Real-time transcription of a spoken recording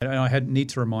need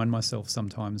to remind myself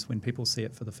sometimes when people see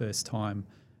it for the first time,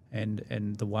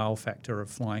 and the wow factor of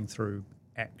flying through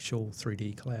actual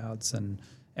 3D clouds and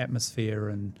atmosphere,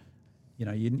 and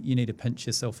you need to pinch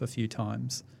yourself a few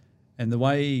times. And the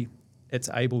way it's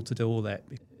able to do all that,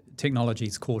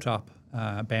 technology's caught up,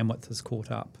 bandwidth has caught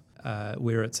up,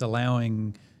 where it's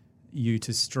allowing you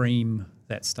to stream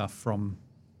that stuff from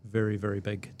very, very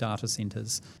big data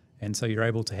centers. And so you're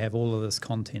able to have all of this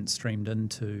content streamed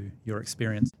into your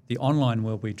experience. The online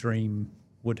world we dream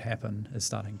would happen is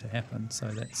starting to happen.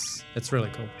 So it's really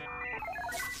cool.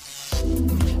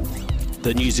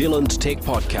 The New Zealand Tech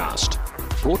Podcast,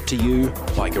 brought to you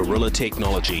by Gorilla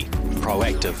Technology,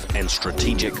 proactive and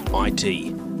strategic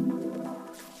IT.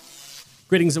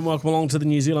 Greetings and welcome along to the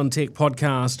New Zealand Tech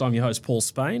Podcast. I'm your host, Paul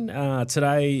Spain.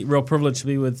 Today, real privilege to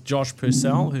be with Josh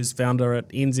Purcell, who's founder at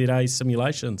NZA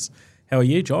Simulations. How are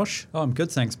you, Josh? Oh, I'm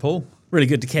good, thanks, Paul. Really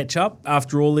good to catch up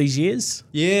after all these years.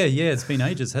 Yeah, it's been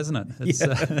ages, hasn't it?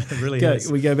 It really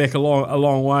is. We go back a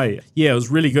long way. Yeah, it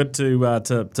was really good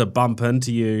to bump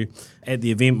into you at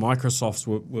the event Microsoft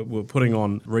were putting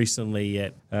on recently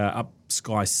at Up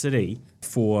Sky City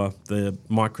for the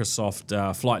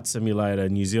Microsoft Flight Simulator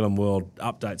New Zealand World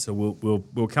update. So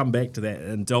we'll come back to that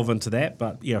and delve into that.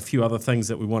 But a few other things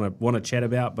that we want to chat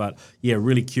about. But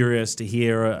really curious to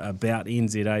hear about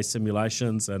NZA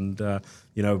Simulations and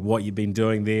what you've been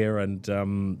doing there, and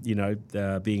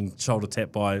being shoulder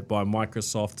tapped by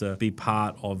Microsoft to be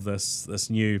part of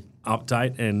this new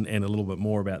update, and a little bit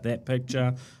more about that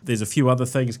picture. There's a few other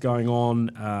things going on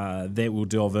that we'll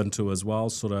delve into as well,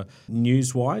 sort of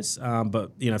news-wise.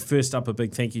 But first up, a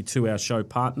big thank you to our show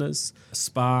partners,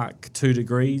 Spark, 2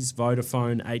 Degrees,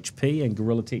 Vodafone, HP, and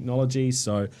Gorilla Technology.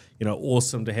 So,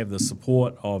 awesome to have the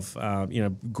support of,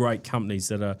 great companies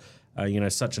that are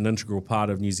such an integral part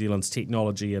of New Zealand's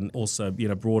technology and also,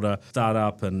 broader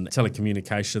startup and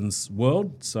telecommunications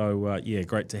world. So,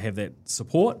 great to have that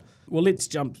support. Well, let's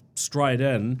jump straight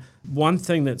in. One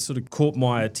thing that sort of caught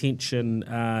my attention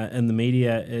in the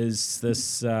media is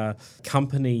this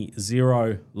company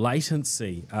Zero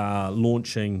Latency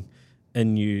launching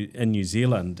in New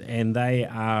Zealand, and they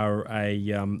are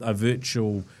a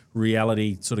virtual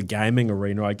reality sort of gaming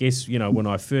arena. I guess when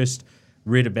I first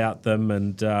read about them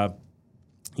and saw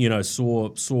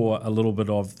a little bit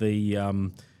of the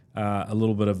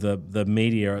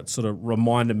media, it sort of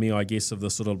reminded me, I guess, of the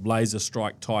sort of laser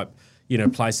strike type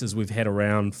places we've had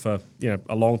around for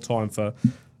a long time for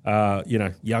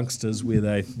youngsters, where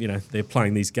they're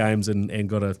playing these games and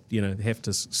got to have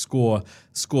to score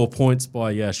points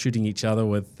by shooting each other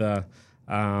with the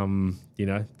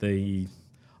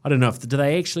I don't know if do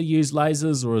they actually use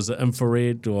lasers, or is it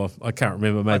infrared, or I can't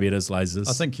remember. Maybe it is lasers.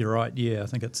 I think you're right. Yeah, I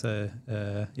think it's infrared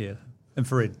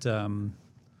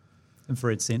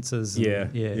sensors.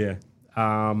 Yeah.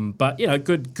 But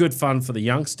good fun for the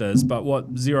youngsters. But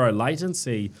what Zero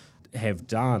Latency have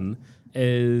done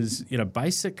is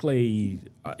basically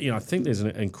I think there's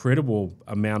an incredible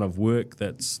amount of work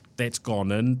that's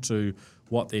gone into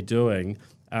what they're doing.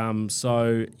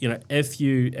 So if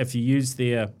you use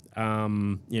their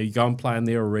you go and play in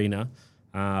their arena,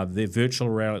 their virtual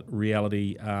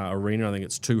reality arena. I think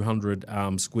it's 200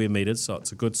 square meters, so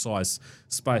it's a good size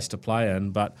space to play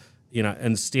in. But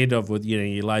instead of with your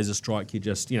laser strike, you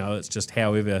just it's just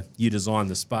however you design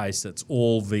the space. It's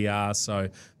all VR, so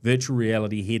virtual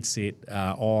reality headset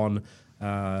on.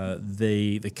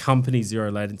 The company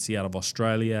Zero Latency out of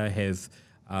Australia have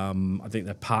I think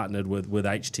they're partnered with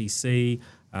HTC.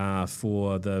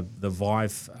 For the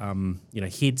Vive,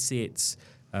 headsets,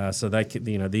 so they can,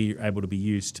 they're able to be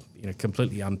used,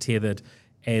 completely untethered,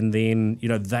 and then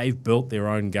they've built their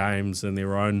own games and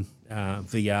their own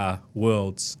VR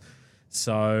worlds.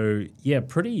 So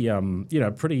pretty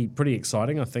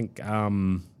exciting. I think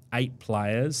 8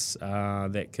 players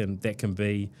that can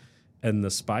be in the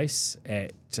space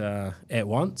at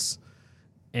once.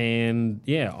 And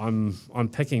I'm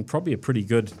picking probably a pretty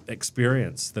good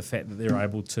experience. The fact that they're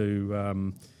able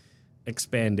to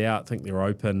expand out. I think they're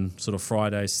open sort of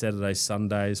Fridays, Saturdays,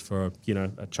 Sundays for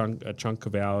a chunk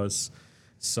of hours.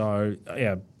 So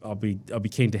I'll be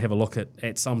keen to have a look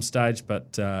at some stage.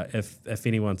 But if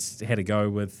anyone's had a go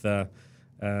with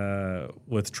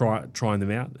trying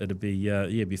them out, it'd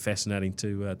be fascinating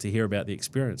to hear about the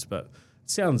experience. But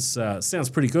sounds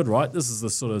pretty good, right? This is the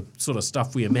sort of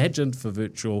stuff we imagined for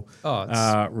virtual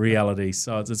reality.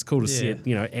 So it's cool to see it,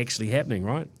 actually happening,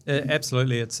 right?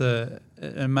 Absolutely, it's an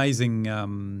amazing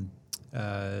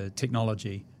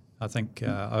technology. I think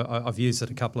I've used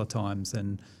it a couple of times,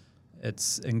 and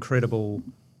it's incredible.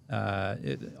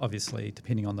 Obviously,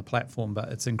 depending on the platform, but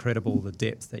it's incredible the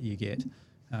depth that you get.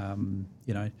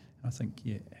 I think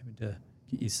having to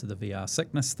get used to the VR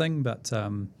sickness thing, but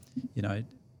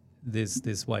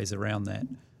there's ways around that.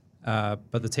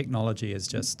 But the technology is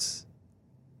just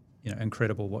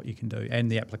incredible what you can do,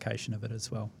 and the application of it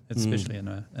as well, especially in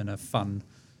a fun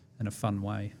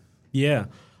way. Yeah,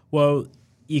 well,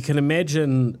 you can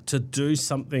imagine to do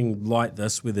something like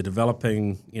this where they're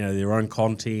developing their own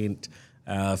content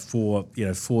for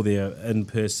their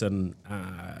in-person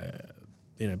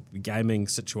gaming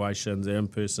situations, their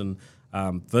in-person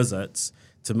visits.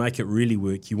 To make it really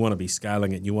work, you want to be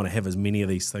scaling it. You want to have as many of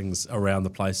these things around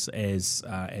the place as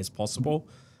possible.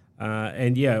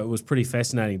 It was pretty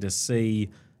fascinating to see,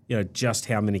 just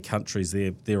how many countries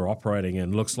they're operating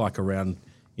in. Looks like around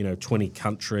 20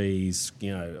 countries.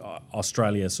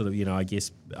 Australia sort of I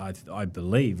guess I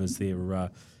believe is their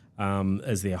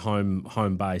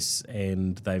home base,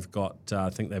 and they've got I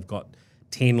think they've got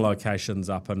 10 locations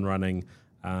up and running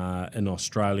in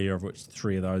Australia, of which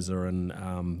 3 of those are in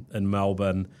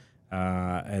Melbourne,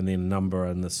 and then a number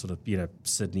in the sort of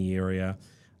Sydney area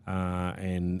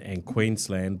and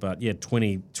Queensland. But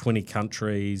 20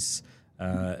 countries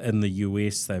in the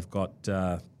US. They've got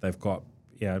a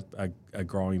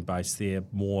growing base there,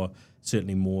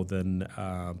 certainly more than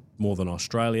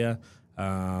Australia,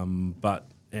 but.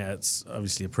 Yeah, it's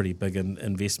obviously a pretty big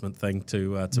investment thing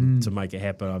to make it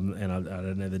happen, and I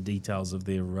don't know the details of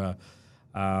their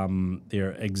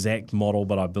exact model,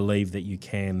 but I believe that you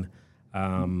can,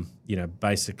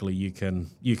 basically you can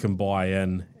buy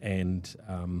in and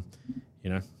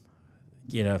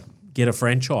get a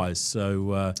franchise.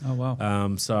 So oh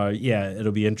wow.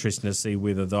 It'll be interesting to see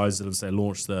whether those that have say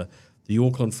launched the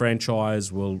Auckland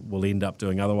franchise will end up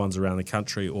doing other ones around the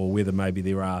country, or whether maybe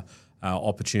there are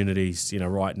opportunities,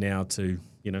 right now to,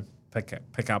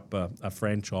 pick up a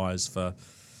franchise for,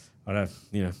 I don't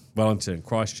know, Wellington,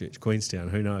 Christchurch, Queenstown,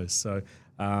 who knows? So,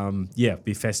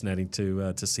 be fascinating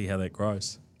to see how that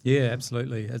grows. Yeah,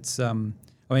 absolutely. It's,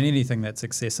 anything that's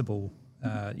accessible,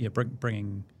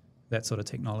 bringing that sort of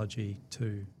technology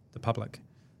to the public,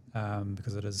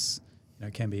 because it is,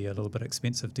 can be a little bit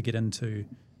expensive to get into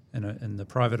in the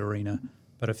private arena.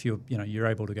 But if you're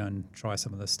able to go and try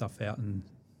some of this stuff out and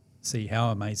see how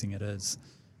amazing it is,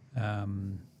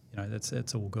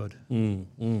 it's all good. Now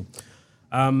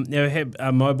we have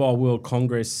a Mobile World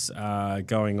Congress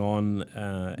going on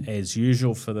as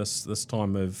usual for this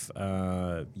time of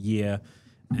year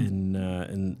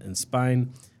in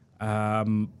Spain.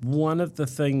 One of the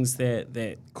things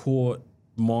that caught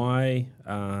my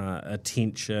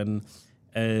attention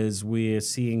is we're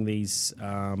seeing these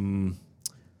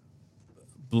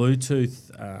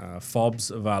Bluetooth fobs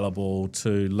available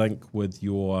to link with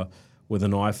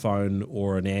an iPhone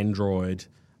or an Android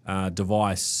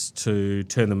device to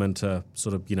turn them into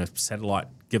sort of satellite,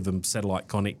 give them satellite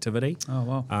connectivity. Oh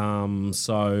wow!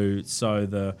 So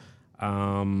the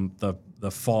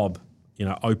fob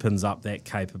opens up that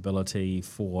capability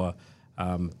for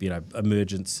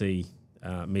emergency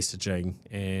messaging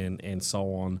and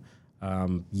so on.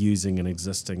 Using an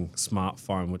existing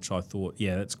smartphone, which I thought,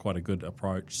 that's quite a good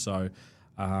approach. So,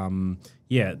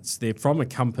 they're from a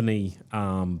company,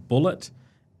 Bullet,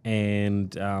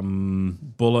 and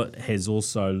Bullet has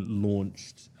also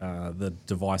launched the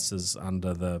devices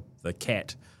under the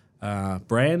Cat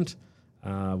brand,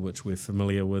 which we're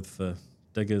familiar with for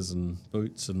diggers and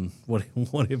boots and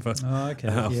whatever. Oh, okay.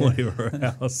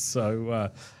 Whatever else. So.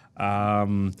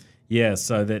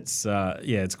 So that's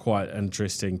it's quite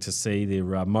interesting to see they're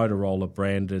Motorola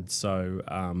branded. So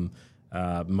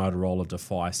Motorola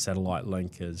Defy Satellite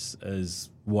Link is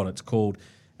what it's called.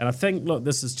 And I think, look,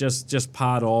 this is just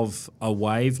part of a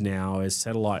wave now as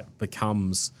satellite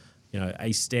becomes,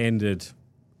 a standard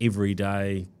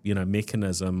everyday,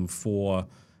 mechanism for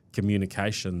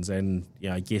communications. And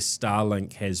I guess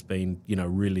Starlink has been,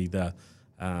 really the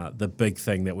big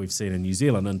thing that we've seen in New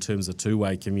Zealand in terms of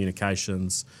two-way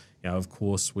communications. Of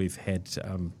course, we've had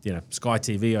Sky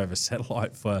TV over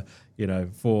satellite for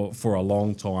a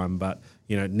long time, but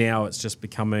now it's just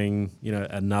becoming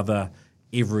another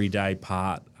everyday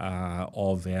part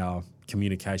of our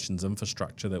communications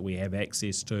infrastructure that we have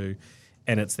access to,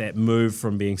 and it's that move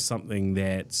from being something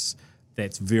that's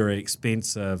very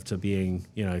expensive to being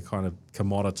kind of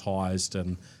commoditized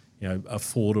and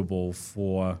affordable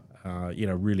for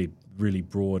really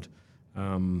broad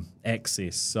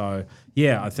access. So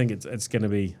I think it's going to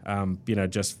be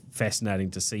just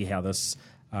fascinating to see how this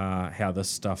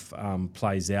stuff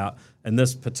plays out. In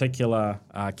this particular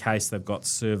case, they've got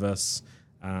service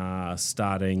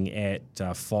starting at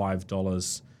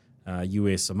 $5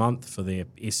 US a month for their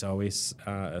SOS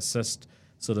assist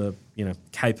sort of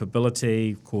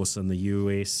capability. Of course, in the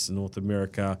US, North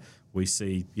America, We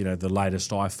see, the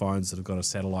latest iPhones that have got a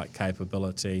satellite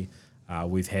capability.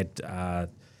 We've had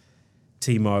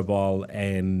T-Mobile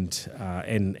and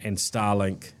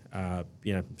Starlink,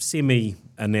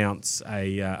 semi-announce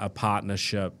a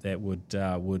partnership that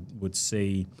would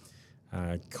see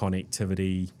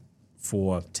connectivity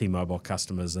for T-Mobile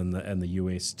customers in the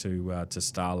US to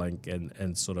Starlink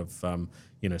and sort of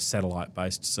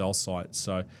satellite-based cell sites.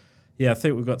 So, I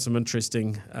think we've got some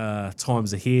interesting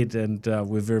times ahead, and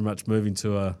we're very much moving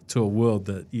to a world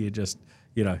that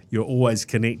you're always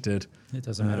connected. It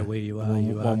doesn't matter where you are,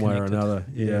 one way or another.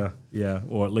 Yeah.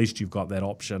 Or at least you've got that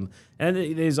option. And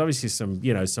there's obviously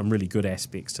some really good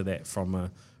aspects to that from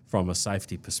a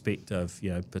safety perspective.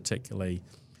 Particularly.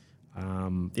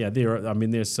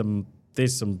 There's some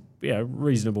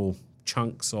reasonable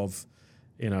chunks of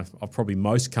probably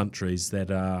most countries that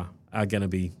are going to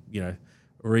be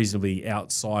reasonably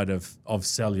outside of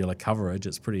cellular coverage.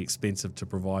 It's pretty expensive to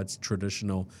provide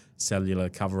traditional cellular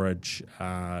coverage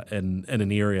in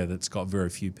an area that's got very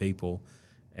few people.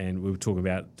 And we were talking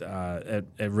about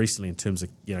recently in terms of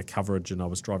coverage, and I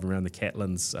was driving around the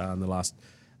Catlins in the last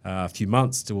few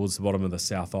months towards the bottom of the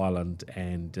South Island,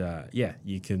 and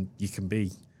you can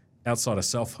be outside of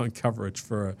cell phone coverage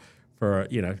for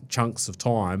chunks of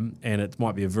time, and it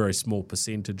might be a very small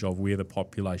percentage of where the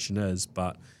population is,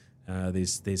 but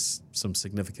there's some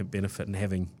significant benefit in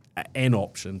having an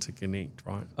option to connect,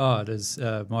 right? Oh, it is.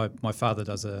 My father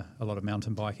does a lot of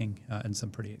mountain biking in some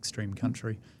pretty extreme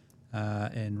country,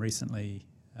 and recently,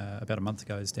 about a month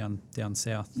ago, is down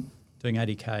south doing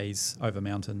 80 Ks over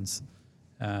mountains.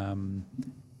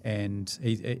 And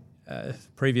he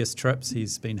previous trips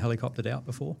he's been helicoptered out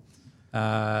before.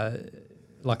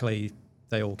 Luckily,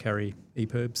 they all carry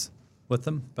EPIRBs with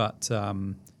them, but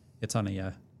it's only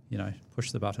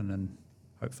push the button and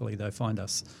hopefully they'll find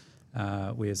us.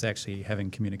 Whereas actually having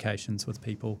communications with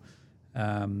people,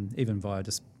 even via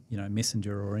just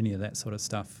Messenger or any of that sort of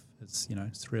stuff,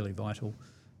 it's really vital.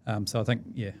 So I think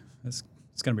it's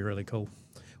going to be really cool.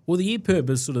 Well, the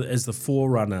EPIRB is the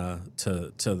forerunner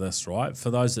to this, right? For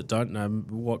those that don't know,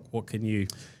 what can you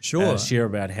share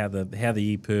about how the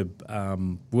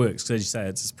EPIRB works? Because as you say,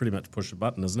 it's pretty much push a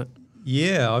button, isn't it?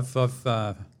 Yeah, I've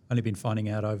only been finding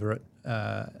out over it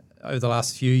over the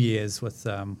last few years with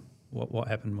what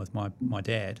happened with my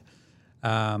dad.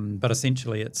 But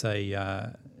essentially, it's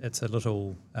a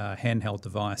little handheld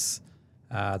device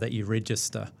that you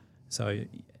register. So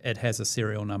it has a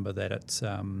serial number that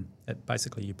it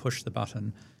basically you push the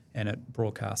button and it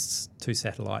broadcasts to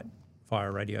satellite via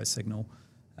a radio signal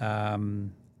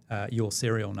your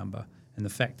serial number. And the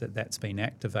fact that that's been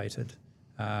activated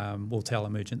will tell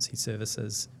emergency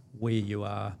services where you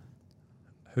are,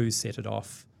 who set it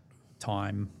off,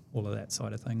 time, all of that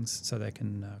side of things, so they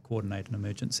can coordinate an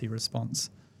emergency response.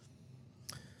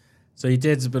 So your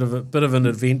dad's a bit of an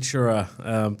adventurer,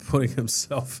 putting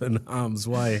himself in harm's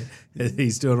way.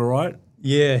 He's doing all right?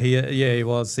 Yeah, he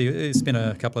was. He spent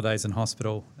a couple of days in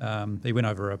hospital. He went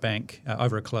over a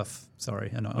cliff,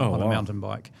 on a mountain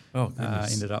bike. Oh,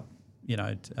 goodness. Ended up,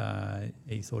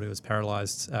 he thought he was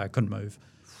paralysed, couldn't move.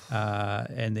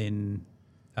 And then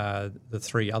the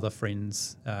three other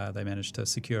friends, they managed to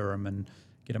secure him and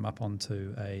get him up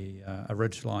onto a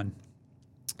ridge line.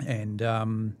 And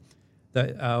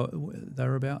they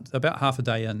were about half a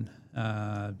day in,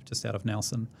 just out of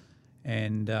Nelson,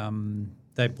 and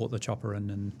they brought the chopper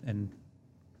in and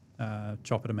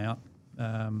choppered him out.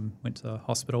 Went to the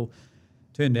hospital.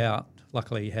 Turned out,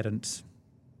 luckily, he hadn't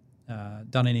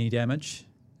done any damage.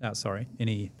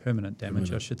 Any permanent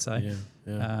damage, I should say.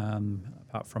 Yeah.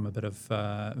 Apart from a bit of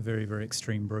very, very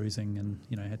extreme bruising, and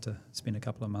had to spend a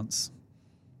couple of months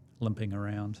limping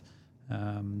around.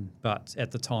 But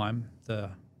at the time,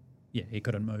 he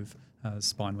couldn't move. His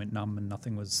spine went numb and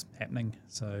nothing was happening.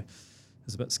 So it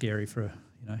was a bit scary for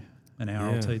an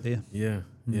hour or two there. Yeah.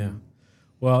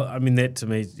 Well, I mean, that to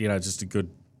me, just a good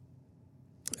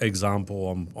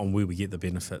example on where we get the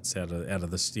benefits out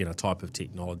of this type of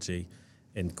technology.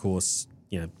 And of course,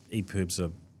 EPIRBs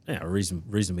are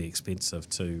reasonably expensive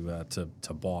to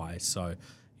buy. So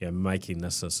making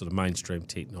this a sort of mainstream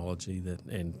technology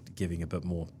and giving a bit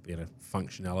more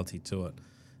functionality to it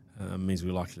means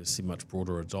we're likely to see much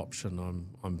broader adoption.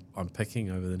 I'm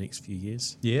picking over the next few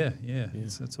years. Yeah.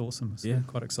 It's awesome. It's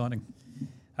quite exciting.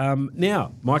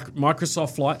 Now,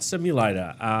 Microsoft Flight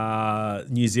Simulator,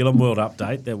 New Zealand World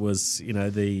Update. That was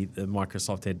the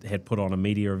Microsoft had put on a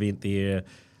media event there.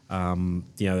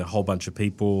 A whole bunch of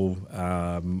people.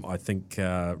 I think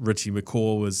Richie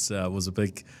McCaw was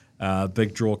a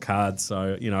big draw card.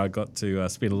 So I got to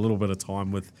spend a little bit of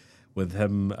time with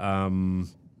him.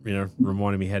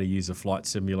 Reminding me how to use a flight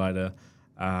simulator.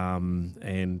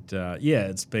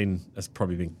 It's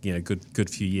probably been good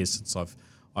few years since I've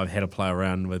had a play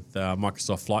around with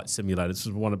Microsoft Flight Simulator. It's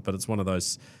one of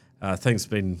those things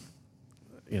been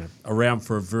around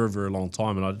for a very, very long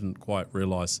time, and I didn't quite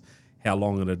realise how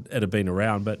long it had been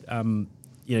around. But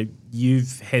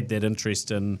you've had that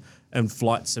interest in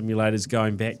flight simulators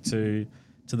going back to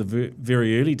the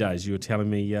very early days. You were telling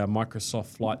me Microsoft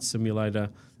Flight Simulator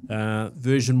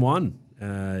version 1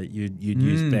 you'd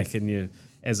used back in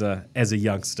as a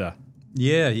youngster.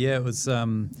 Yeah, it was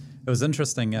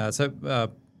interesting.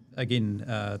 Again,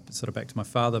 sort of back to my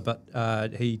father, but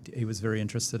he was very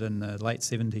interested in the late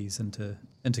 70s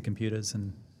into computers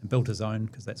and built his own,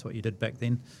 because that's what you did back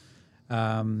then.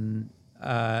 I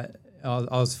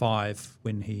was 5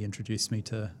 when he introduced me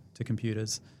to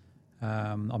computers.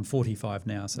 I'm 45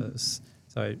 now, so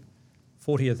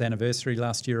 40th anniversary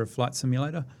last year of Flight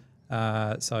Simulator.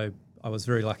 So I was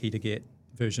very lucky to get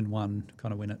version 1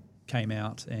 kind of when it came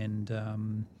out, and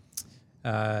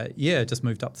just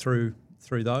moved up through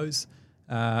those.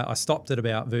 I stopped at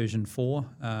about version 4.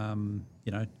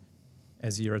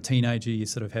 As you're a teenager, you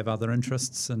sort of have other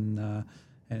interests and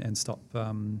stop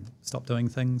doing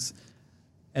things.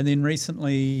 And then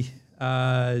recently,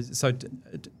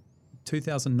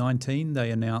 2019,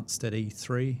 they announced at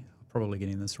E3. Probably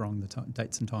getting this wrong, the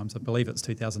dates and times. I believe it's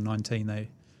 2019. They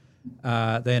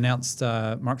announced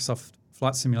Microsoft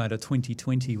Flight Simulator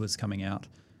 2020 was coming out,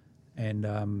 and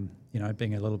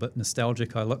being a little bit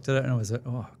nostalgic, I looked at it and I was like,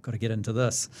 oh, I've got to get into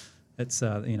this. It's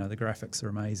the graphics are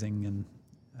amazing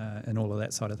and all of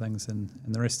that side of things, and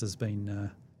the rest has been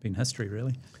history,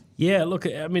 really. Yeah, look,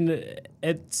 I mean,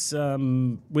 it's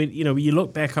when you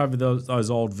look back over those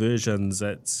old versions,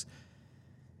 it's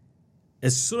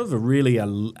sort of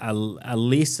a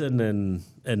lesson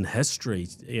in history,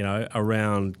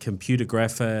 around computer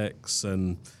graphics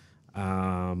and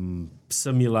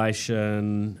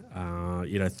simulation,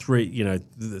 the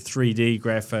 3D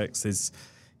graphics. There's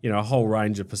a whole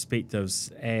range of perspectives,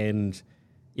 and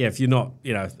if you're not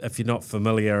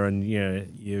familiar, and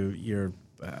you're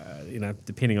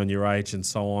depending on your age and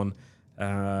so on,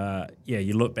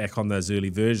 you look back on those early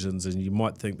versions and you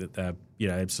might think that they're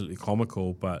absolutely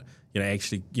comical, but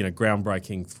actually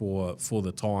groundbreaking for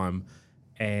the time.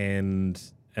 And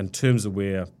in terms of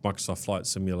where Microsoft Flight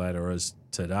Simulator is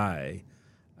today,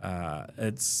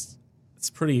 it's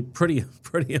pretty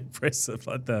impressive,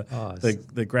 like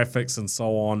the graphics and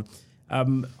so on.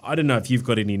 I don't know if you've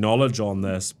got any knowledge on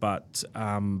this, but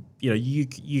you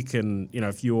can,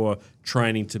 if you're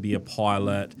training to be a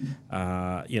pilot,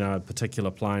 a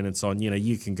particular plane and so on,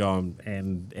 you can go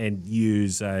and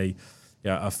use a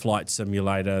flight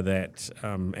simulator that,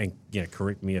 and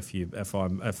correct me if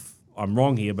I'm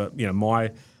wrong here, but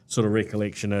my sort of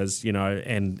recollection is,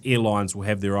 and airlines will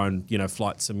have their own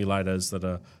flight simulators that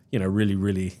are really,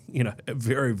 really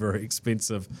very, very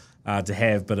expensive to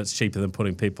have, but it's cheaper than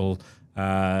putting people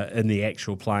in the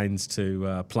actual planes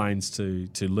to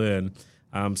learn.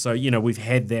 So we've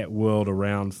had that world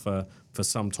around for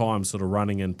some time, sort of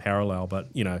running in parallel, but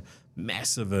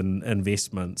massive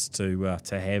investments to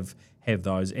have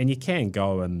those, and you can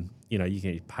go and you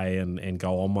can pay and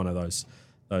go on one of those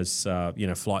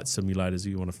flight simulators.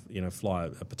 You want to fly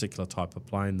a particular type of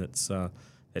plane that's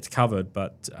covered,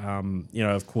 but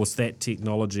of course that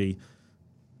technology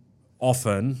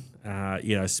often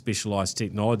specialized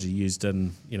technology used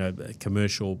in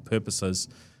commercial purposes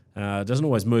doesn't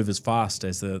always move as fast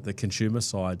as the consumer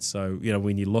side. So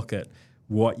when you look at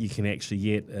what you can actually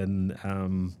get in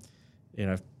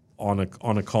on a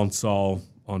console,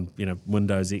 on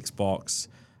Windows, Xbox,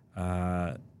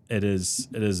 it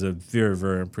is a very,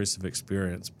 very impressive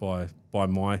experience by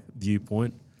my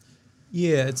viewpoint.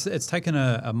 Yeah, it's taken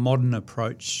a modern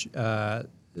approach.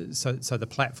 So the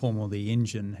platform or the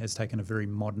engine has taken a very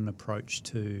modern approach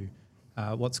to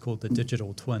what's called the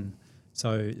digital twin.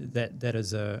 So that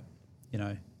is has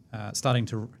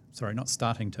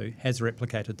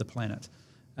replicated the planet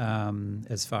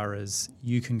as far as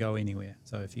you can go anywhere.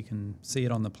 So if you can see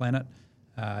it on the planet,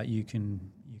 you can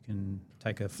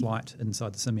take a flight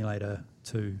inside the simulator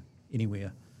to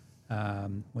anywhere,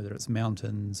 whether it's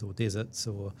mountains or deserts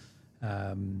or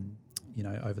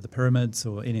over the pyramids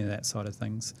or any of that side of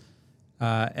things.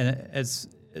 And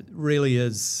it really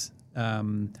is.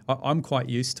 I'm quite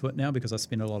used to it now because I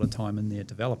spend a lot of time in there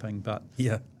developing. But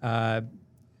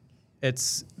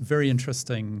it's very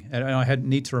interesting, and I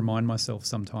need to remind myself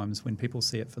sometimes when people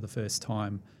see it for the first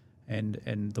time,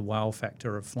 and the wow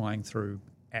factor of flying through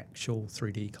actual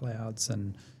 3D clouds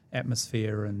and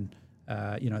atmosphere and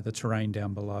the terrain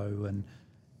down below, and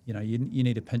you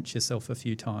need to pinch yourself a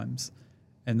few times.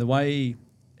 And the way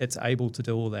it's able to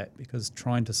do all that, because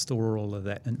trying to store all of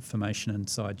that information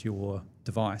inside your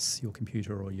device, your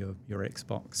computer or your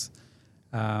Xbox,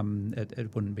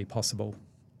 it wouldn't be possible.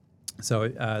 So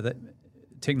that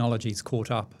technology's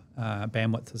caught up,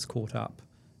 bandwidth has caught up,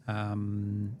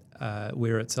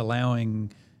 where it's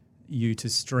allowing you to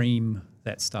stream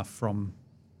that stuff from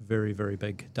very, very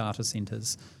big data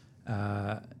centers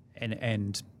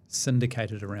and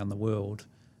syndicate it around the world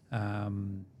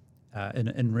in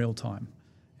real time.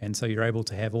 And so you're able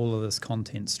to have all of this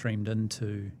content streamed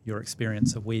into your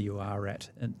experience of where you are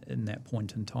at in that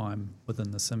point in time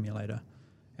within the simulator.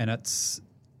 And it's,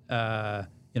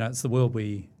 it's the world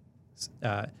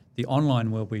the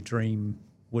online world we dream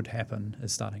would happen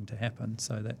is starting to happen.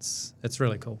 So it's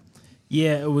really cool.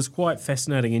 Yeah, it was quite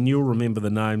fascinating, and you'll remember the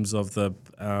names of the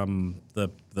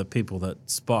people that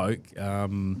spoke.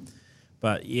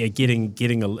 But yeah, getting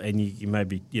and you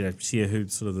maybe share who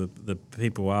sort of the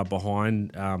people are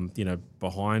behind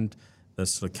behind the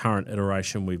sort of current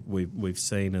iteration we've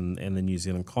seen in the New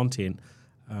Zealand content.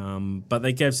 But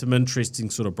they gave some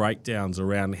interesting sort of breakdowns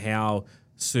around how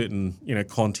certain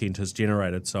content is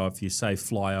generated. So if you say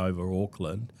fly over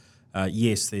Auckland,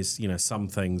 yes, there's some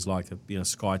things like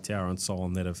Sky Tower and so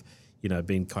on that have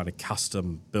been kind of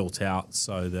custom built out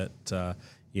so that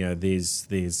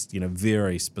there's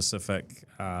very specific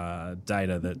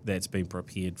data that's been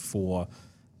prepared for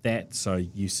that. So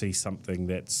you see something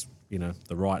that's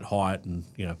the right height and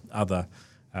other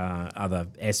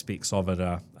aspects of it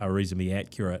are reasonably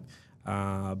accurate.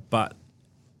 But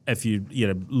if you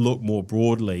look more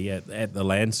broadly at the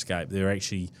landscape, there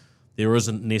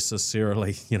isn't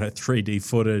necessarily 3D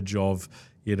footage of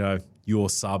your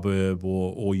suburb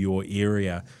or your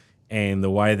area, and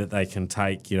the way that they can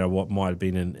take what might have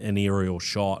been an aerial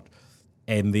shot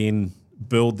and then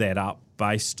build that up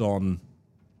based on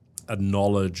a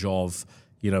knowledge of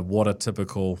what a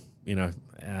typical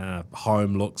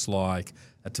home looks like,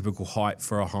 a typical height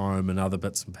for a home, and other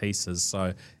bits and pieces.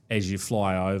 So as you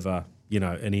fly over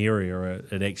an area,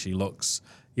 it actually looks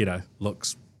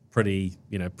pretty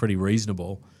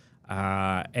reasonable.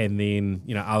 And then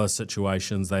other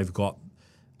situations they've got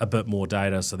a bit more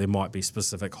data, so there might be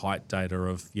specific height data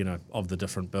of the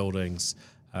different buildings.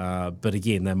 But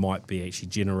again, they might be actually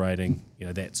generating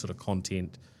that sort of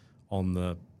content on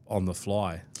the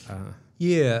fly.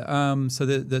 So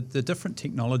the different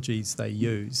technologies they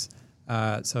use.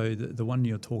 So the one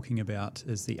you're talking about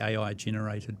is the AI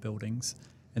generated buildings,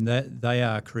 and that they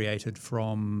are created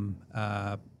from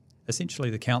essentially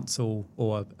the council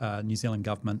or New Zealand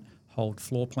government hold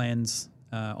floor plans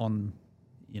on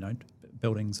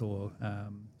buildings or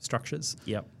structures.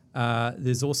 Yep.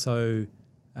 There's also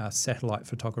satellite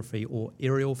photography or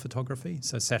aerial photography.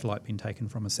 So satellite being taken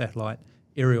from a satellite,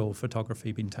 aerial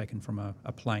photography being taken from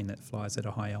a plane that flies at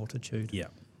a high altitude. Yeah.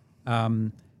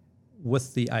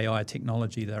 With the AI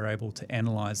technology, they're able to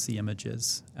analyse the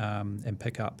images and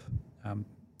pick up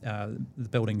the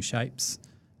building shapes,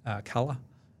 colour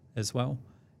as well,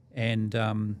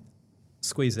 and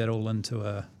squeeze that all into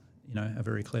a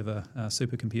very clever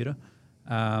supercomputer.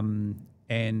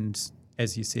 And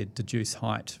as you said, deduce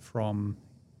height from.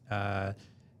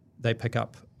 They pick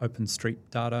up open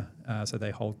street data, so they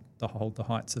hold the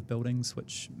heights of buildings,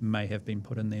 which may have been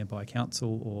put in there by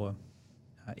council or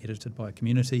edited by a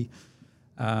community,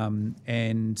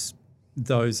 and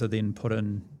those are then put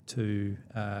in to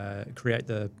create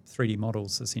the 3D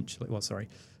models essentially.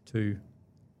 To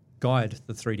guide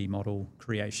the 3D model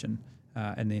creation,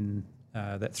 and then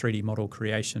that 3D model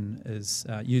creation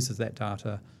uses that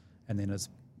data and then is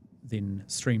then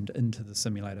streamed into the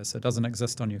simulator. So it doesn't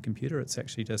exist on your computer. It's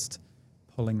actually just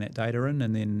pulling that data in,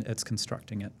 and then it's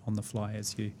constructing it on the fly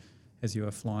as you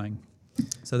are flying.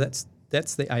 So that's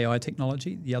the AI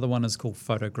technology. The other one is called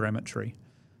photogrammetry,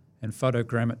 and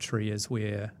photogrammetry is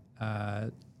where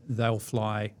they'll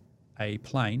fly a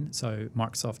plane. So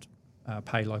Microsoft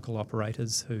pay local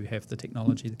operators who have the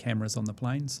technology, the cameras on the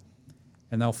planes,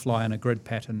 and they'll fly in a grid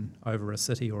pattern over a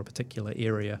city or a particular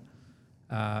area.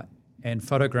 And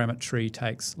photogrammetry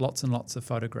takes lots and lots of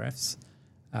photographs,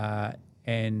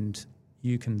 and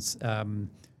you can.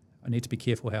 I need to be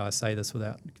careful how I say this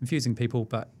without confusing people,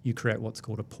 but you create what's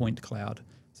called a point cloud.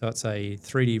 So it's a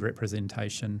 3D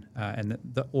representation, and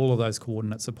all of those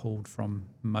coordinates are pulled from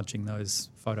mudging those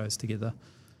photos together,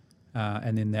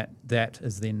 and then that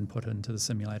is then put into the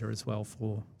simulator as well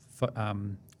for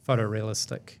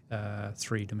photorealistic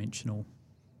 3-dimensional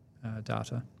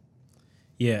data.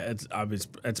 Yeah,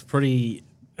 it's pretty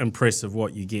impressive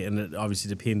what you get, and it obviously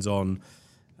depends on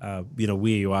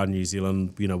where you are in New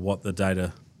Zealand, what the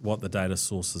data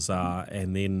sources are,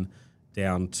 and then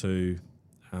down to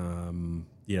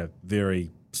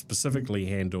very specifically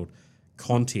handled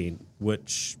content,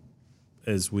 which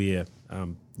is where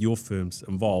your firm's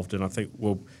involved. And I think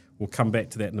we'll come back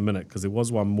to that in a minute, because there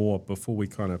was one more before we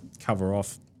kind of cover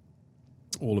off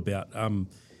all about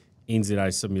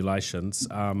NZA simulations.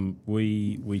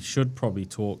 We should probably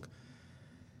talk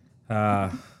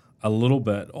a little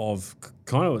bit of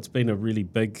kind of, it's been a really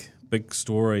big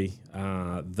story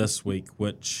this week,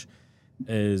 which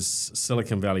is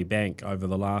Silicon Valley Bank. Over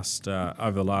the last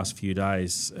few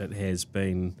days, it has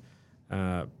been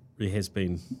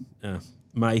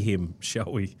mayhem,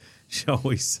 shall we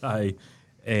say?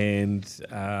 And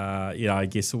I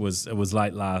guess it was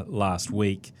late last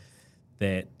week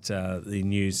that the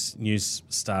news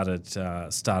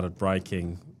started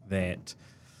breaking that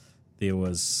there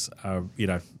was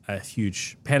a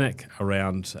huge panic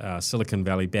around Silicon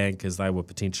Valley Bank, as they were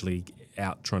potentially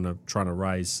out trying to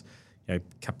raise a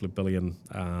couple of $1 billion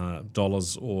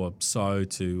or so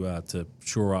to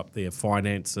shore up their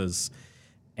finances.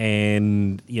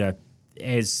 And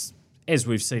as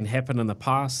we've seen happen in the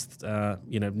past,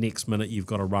 next minute you've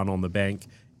got a run on the bank.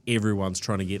 Everyone's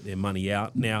trying to get their money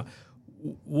out. Now,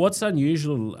 what's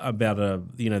unusual about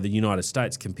the United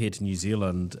States compared to New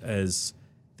Zealand is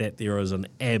that there is an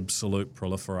absolute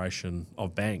proliferation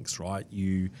of banks, right?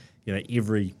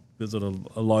 Every sort of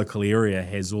a local area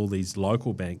has all these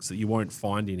local banks that you won't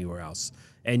find anywhere else.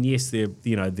 And yes, there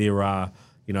are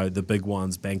the big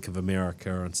ones, Bank of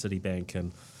America and Citibank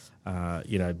and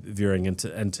varying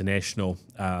international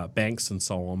banks and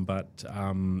so on. But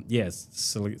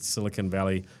Silicon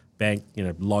Valley Bank,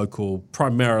 local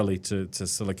primarily to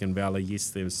Silicon Valley. Yes,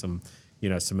 there was some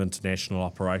international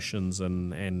operations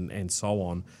and so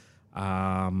on.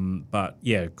 But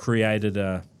created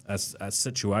a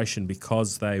situation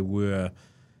because they were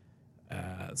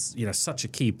such a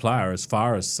key player as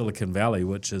far as Silicon Valley,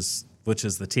 which is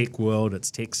the tech world.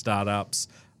 It's tech startups,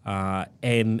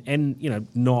 and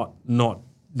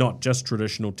not just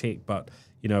traditional tech, but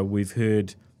we've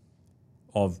heard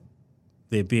of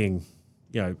there being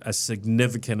a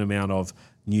significant amount of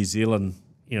New Zealand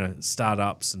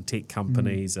startups and tech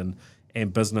companies and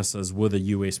businesses with a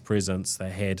US presence. They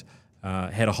had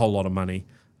a whole lot of money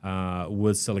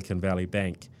with Silicon Valley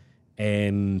Bank,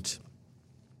 and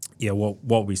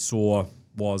what we saw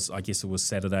was, I guess it was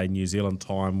Saturday New Zealand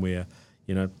time, where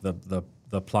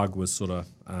the plug was sort of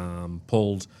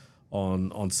pulled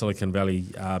on Silicon Valley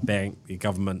Bank. The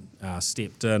government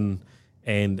stepped in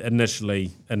and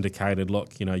initially indicated,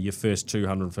 look, your first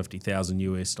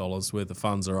 $250,000 worth of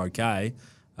funds are okay,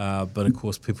 but of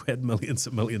course people had millions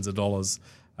and millions of dollars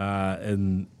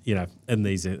in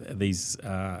these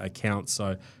accounts.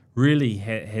 So really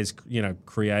has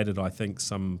created, I think,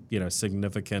 some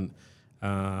significant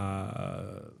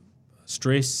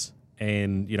stress.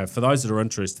 And for those that are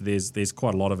interested, there's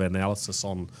quite a lot of analysis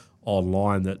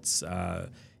online that's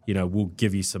will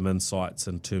give you some insights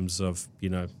in terms of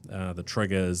the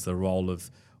triggers, the role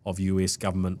of US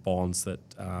government bonds that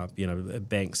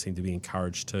banks seem to be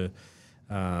encouraged to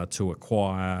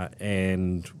acquire,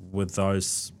 and with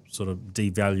those sort of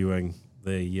devaluing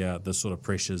the sort of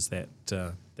pressures that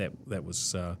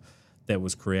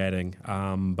was creating.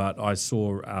 But I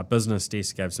saw Business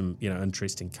Desk gave some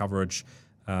interesting coverage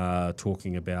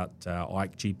talking about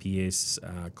Ike GPS,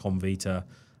 Comvita.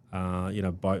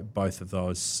 Both of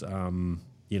those,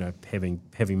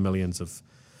 having millions of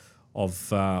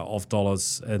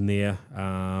dollars in there,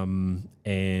 and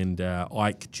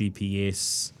Ike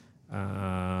GPS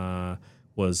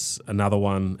was another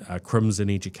one. Crimson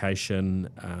Education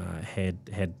had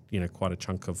quite a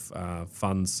chunk of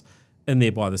funds in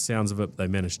there. By the sounds of it, they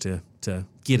managed to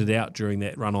get it out during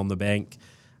that run on the bank,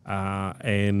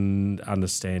 and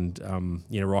understand.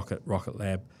 Rocket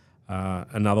Lab,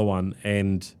 another one,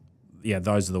 and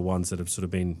those are the ones that have sort of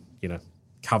been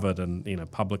covered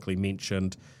and publicly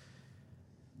mentioned.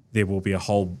 There will be a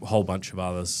whole bunch of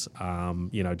others,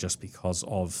 just because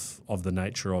of the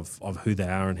nature of who they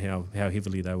are and how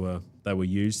heavily they were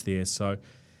used there. So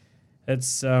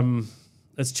it's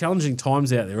challenging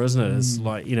times out there, isn't it? It's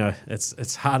like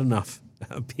it's hard enough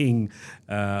being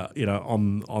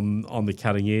on the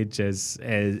cutting edge as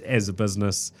a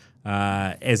business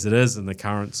as it is in the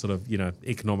current sort of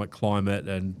economic climate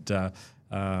and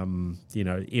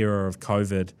era of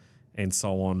COVID and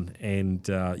so on, and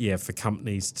for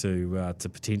companies to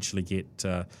potentially get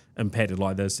impacted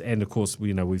like this. And of course,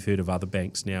 we've heard of other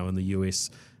banks now in the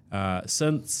US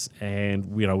since, and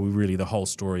the whole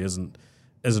story isn't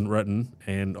written.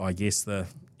 And I guess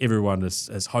everyone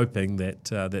is hoping that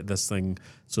this thing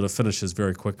sort of finishes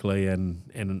very quickly and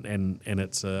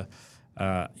it's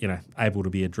able to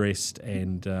be addressed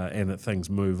and that things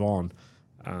move on.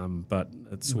 But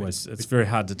it's very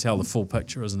hard to tell the full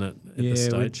picture, isn't it, at this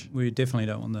stage? We definitely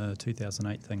don't want the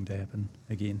 2008 thing to happen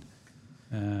again.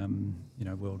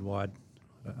 Worldwide,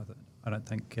 I don't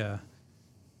think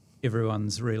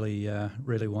everyone's really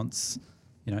wants,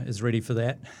 is ready for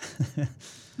that.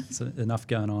 So enough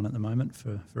going on at the moment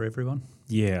for everyone.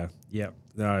 Yeah.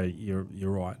 No,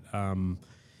 you're right. I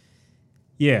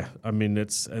mean,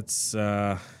 it's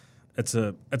a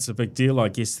big deal. I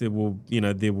guess there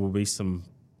will be some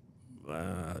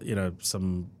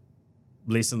some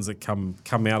lessons that come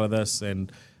out of this, and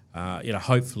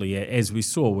hopefully, as we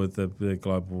saw with the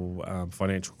global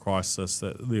financial crisis,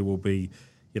 that there will be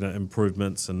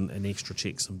improvements and extra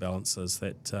checks and balances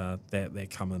that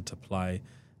come into play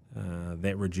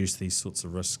that reduce these sorts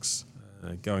of risks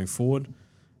going forward.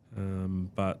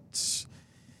 But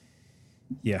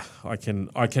yeah, I can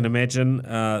imagine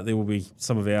there will be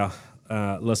some of our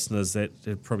listeners that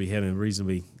have probably had a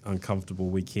reasonably uncomfortable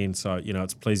weekend. So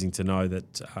it's pleasing to know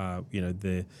that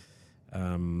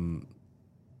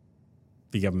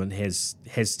the government has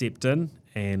stepped in,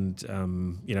 and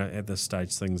at this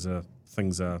stage things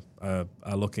are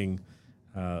looking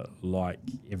like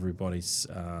everybody's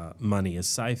money is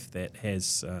safe. That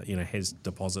has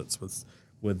deposits with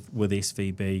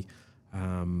SVB.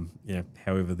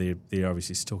 However, there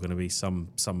obviously still going to be some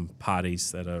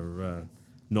parties that are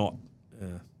not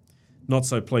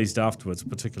so pleased afterwards,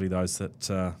 particularly those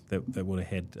that would have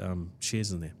had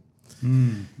shares in there.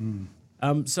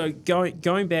 So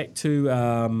going back to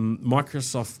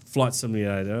Microsoft Flight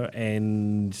Simulator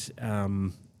and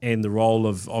the role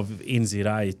of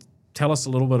NZA, tell us a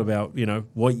little bit about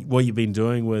what you've been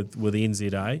doing with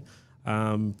NZA,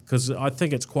 because I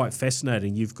think it's quite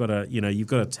fascinating. You've got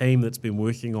a team that's been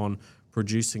working on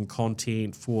producing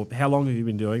content for how long have you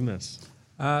been doing this?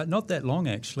 Not that long,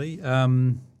 actually.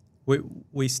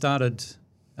 We started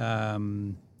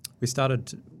when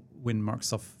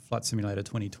Microsoft Flight Simulator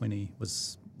 2020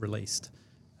 was released.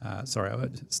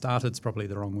 Started's probably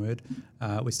the wrong word.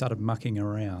 We started mucking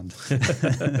around.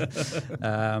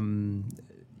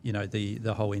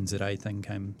 The whole NZA thing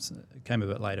came a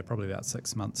bit later, probably about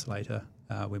 6 months later,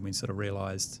 when we sort of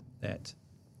realised that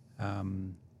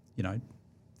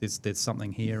there's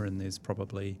something here, and there's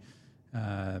probably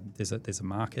there's a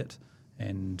market,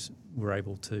 and we're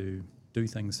able to do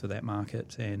things for that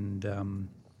market, and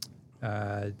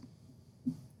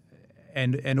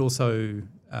also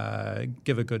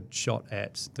give a good shot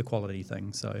at the quality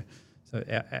thing. So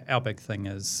our big thing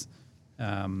is,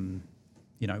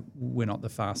 we're not the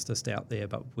fastest out there,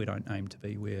 but we don't aim to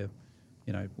be. Where,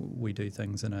 we do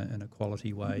things in a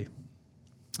quality way,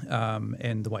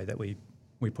 and the way that we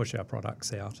push our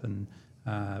products out and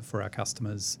for our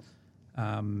customers,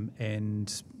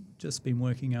 and just been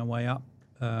working our way up,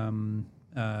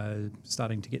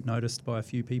 starting to get noticed by a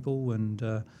few people, and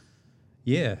I'm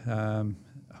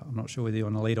not sure whether you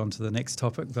want to lead on to the next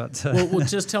topic, but well,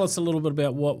 just tell us a little bit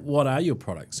about what are your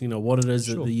products. What it is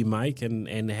that you make,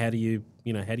 and how do you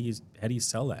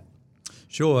sell that?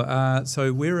 Sure.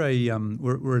 So we're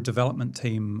a development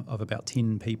team of about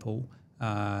 10 people,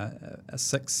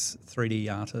 6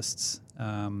 3D artists,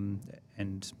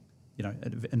 and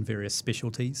in various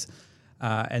specialties,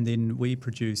 and then we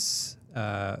produce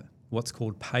what's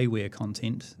called payware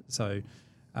content. So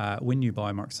when you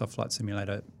buy Microsoft Flight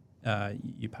Simulator,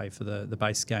 you pay for the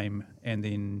base game, and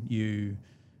then you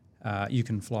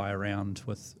can fly around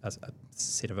with a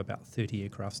set of about 30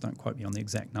 aircrafts. Don't quote me on the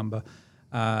exact number.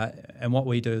 And what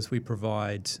we do is we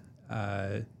provide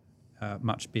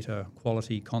much better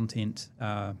quality content,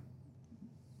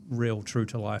 real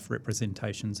true-to-life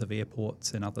representations of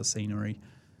airports and other scenery.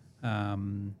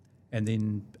 And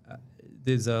then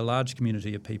there's a large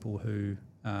community of people who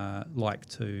like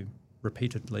to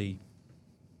repeatedly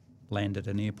land at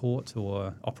an airport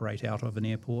or operate out of an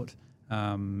airport,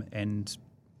 and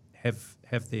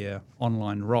have their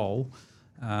online role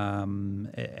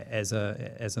as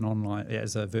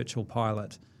a virtual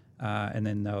pilot, and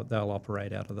then they'll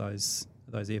operate out of those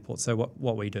airports. So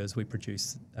what we do is we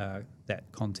produce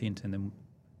that content, and then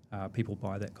people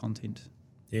buy that content.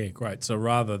 Yeah, great. So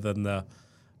rather than a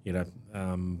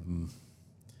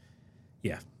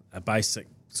basic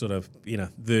sort of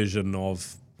version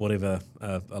of whatever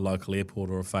a local airport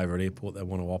or a favourite airport they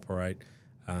want to operate,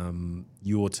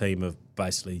 your team have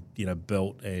basically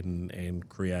built and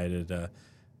created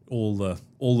all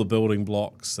the building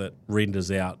blocks that renders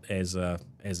out as a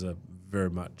very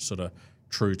much sort of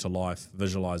true to life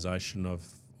visualization of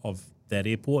that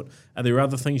airport. Are there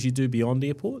other things you do beyond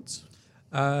airports?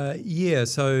 So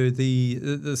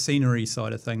the scenery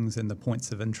side of things and the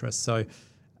points of interest. So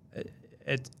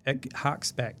it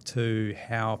harks back to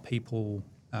how people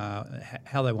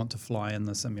how they want to fly in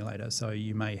the simulator. So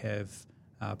you may have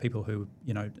people who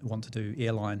want to do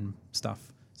airline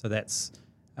stuff. So that's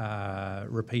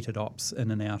repeated ops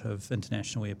in and out of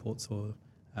international airports or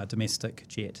domestic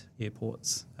jet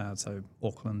airports. So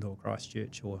Auckland or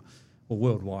Christchurch or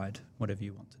worldwide, whatever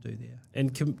you want to do there.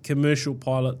 And commercial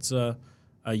pilots are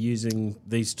using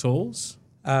these tools?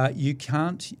 You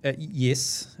can't.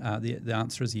 Yes, the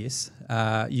answer is yes.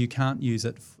 You can't use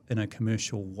it in a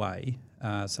commercial way.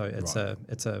 So it's Right.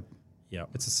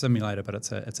 it's a simulator, but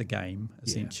it's a game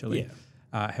essentially.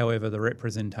 Yeah. However, the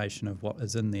representation of what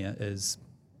is in there is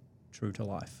true to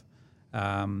life.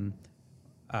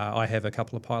 I have a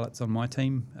couple of pilots on my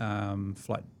team,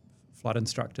 flight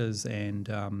instructors, and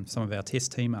some of our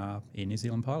test team are Air New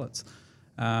Zealand pilots.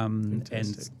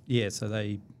 And yeah, so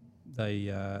they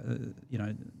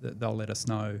they'll let us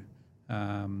know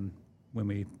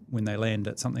when they land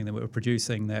at something that we're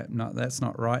producing that's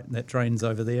not right, that drain's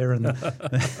over there, and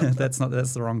that's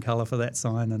the wrong colour for that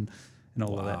sign, and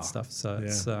all of that stuff. So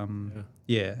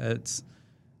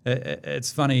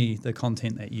it's funny the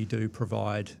content that you do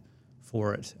provide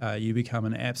for it. You become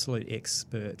an absolute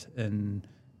expert in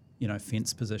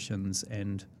fence positions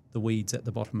and the weeds at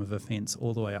the bottom of a fence,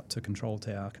 all the way up to control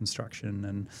tower construction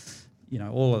and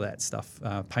all of that stuff.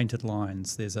 Painted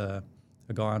lines. There's a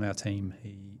guy on our team.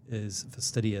 He is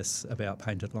fastidious about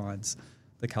painted lines,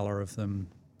 the colour of them.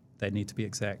 They need to be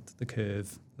exact. The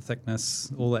curve, the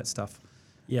thickness, all that stuff.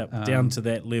 Yeah, down to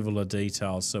that level of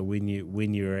detail. So when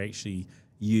you're actually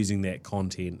using that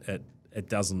content, it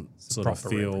doesn't sort of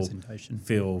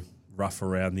feel rough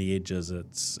around the edges.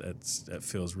 It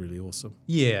feels really awesome.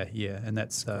 Yeah, and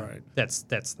that's great. That's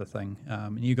the thing.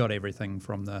 And you got everything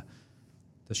from the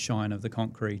shine of the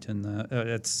concrete and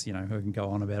it's we can go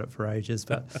on about it for ages,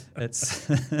 but it's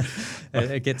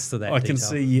it gets to that. I detail. can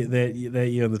see that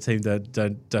you and the team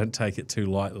don't take it too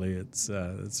lightly. It's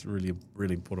really a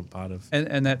really important part of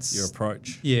and that's your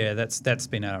approach. Yeah, that's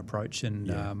been our approach, and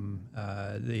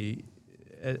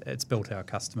it's built our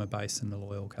customer base and a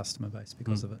loyal customer base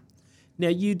because of it. Now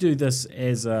you do this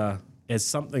as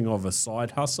something of a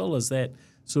side hustle. Is that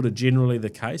sort of generally the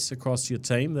case across your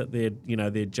team, that they're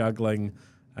juggling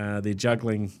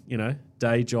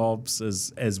day jobs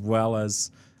as well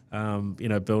as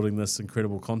building this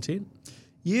incredible content?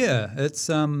 Yeah, it's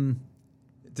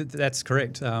that's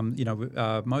correct.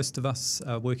 Most of us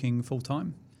are working full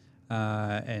time,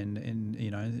 and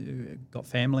got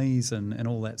families and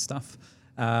all that stuff.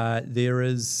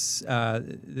 There's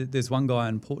one guy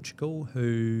in Portugal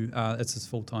who it's his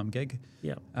full-time gig.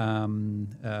 Yeah.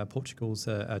 Portugal's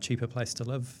a cheaper place to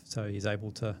live, so he's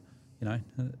able to,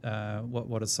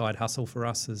 what a side hustle for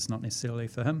us is not necessarily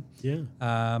for him. Yeah.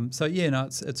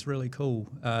 It's really cool.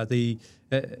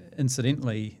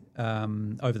 Incidentally,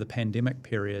 over the pandemic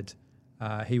period,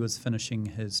 he was finishing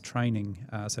his training.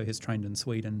 So he's trained in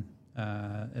Sweden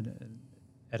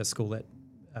at a school that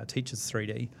teaches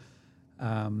 3D.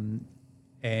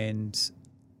 And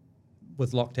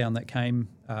with lockdown that came,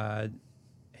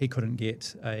 he couldn't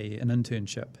get an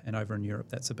internship, and over in Europe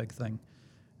that's a big thing.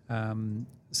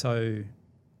 So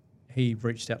he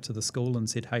reached out to the school and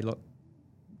said, "Hey, look,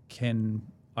 can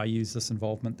I use this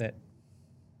involvement that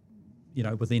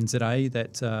with NZA?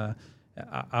 That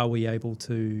are we able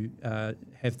to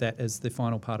have that as the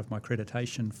final part of my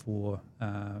accreditation for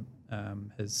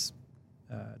his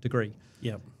degree?"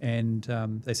 Yep. And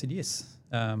they said yes.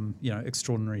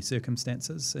 Extraordinary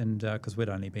circumstances, and because we'd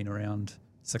only been around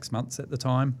 6 months at the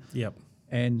time. Yep.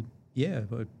 And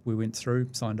we went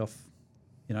through, signed off,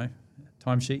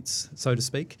 timesheets, so to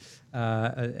speak,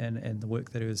 and the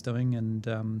work that he was doing, and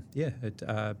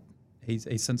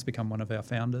he's since become one of our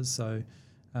founders. So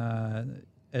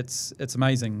it's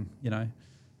amazing,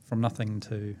 from nothing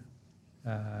to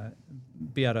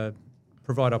be able to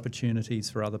provide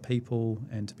opportunities for other people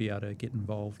and to be able to get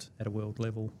involved at a world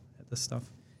level at this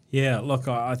stuff. Yeah, look,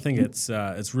 I think it's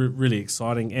really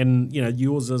exciting, and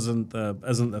yours isn't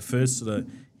the first sort of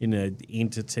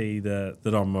entity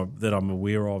that I'm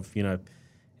aware of,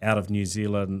 out of New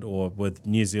Zealand or with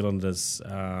New Zealanders,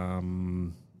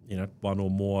 one or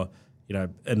more,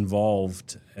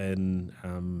 involved in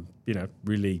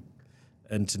really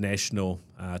international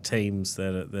teams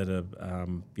that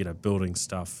are building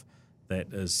stuff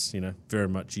that is very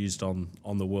much used on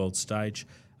the world stage.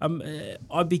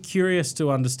 I'd be curious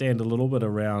to understand a little bit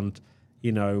around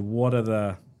what are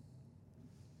the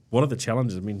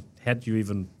challenges. I mean, how do you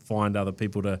even find other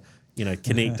people to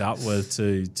connect up with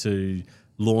to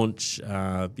launch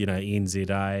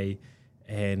NZA,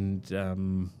 and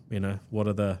what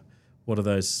are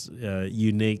those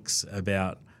uniques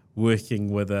about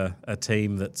working with a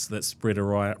team that's spread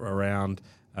around,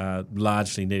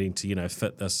 largely needing to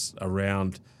fit this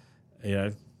around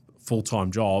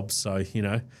full-time jobs. So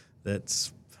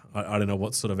that's I don't know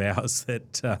what sort of hours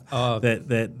that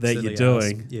you're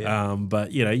doing. Hours. Yeah.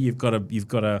 But you've got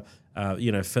to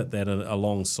fit that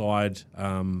alongside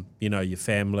your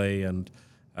family and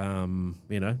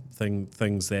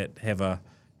things that have a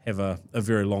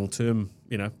very long term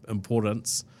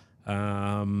importance,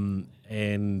 and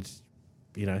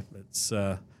it's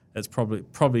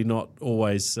probably not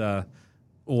always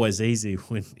easy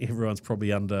when everyone's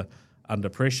probably under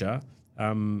pressure.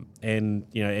 And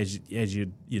as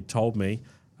you told me,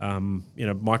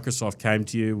 Microsoft came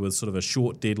to you with sort of a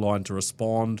short deadline to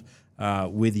respond,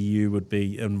 whether you would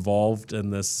be involved in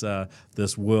this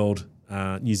world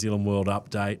New Zealand World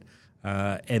update,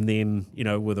 and then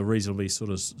with a reasonably sort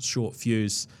of short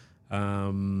fuse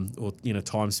or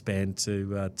time span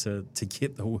to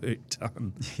get the work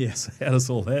done. Yes. So how does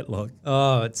all that look?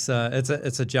 Oh, it's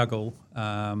a juggle.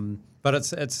 But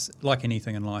it's like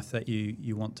anything in life that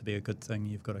you want to be a good thing,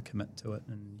 you've got to commit to it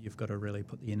and you've got to really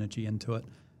put the energy into it.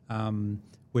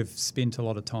 We've spent a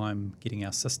lot of time getting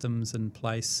our systems in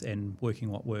place and working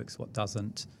what works, what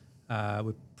doesn't.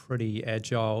 We're pretty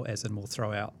agile, as in we'll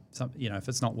throw out some, if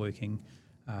it's not working,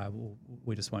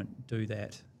 we just won't do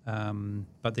that.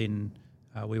 But then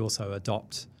we also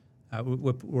adopt.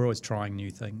 We're always trying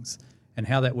new things, and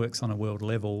how that works on a world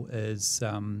level is.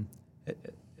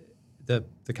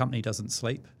 The company doesn't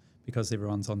sleep because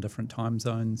everyone's on different time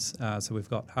zones. So we've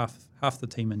got half the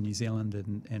team in New Zealand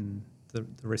and the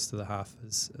rest of the half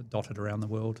is dotted around the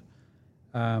world.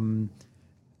 So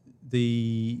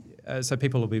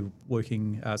people will be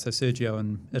working. So Sergio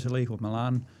in Italy or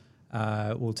Milan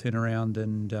will turn around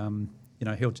and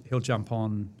he'll jump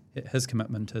on. His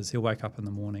commitment is he'll wake up in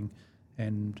the morning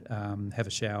and have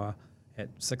a shower at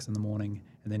 6 a.m.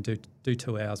 and then do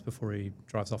 2 hours before he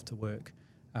drives off to work.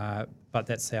 But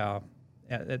that's our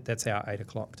 8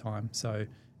 o'clock time. So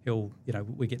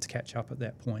we get to catch up at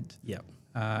that point. Yeah.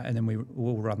 And then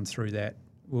we'll run through that.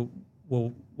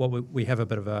 We have a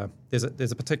bit of there's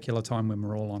a particular time when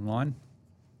we're all online,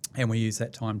 and we use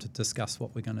that time to discuss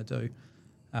what we're going to do.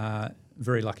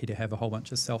 Very lucky to have a whole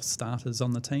bunch of self-starters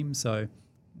on the team, so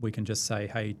we can just say,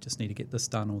 hey, just need to get this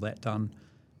done or that done,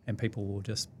 and people will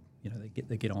just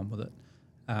they get on with it.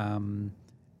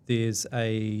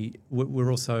 We're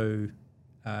also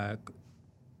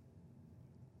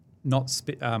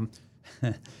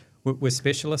we're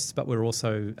specialists, but we're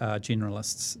also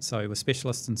generalists. So we're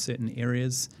specialists in certain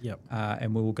areas,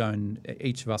 and we will go and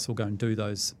each of us will go and do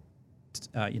those,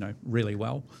 really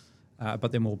well.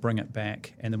 But then we'll bring it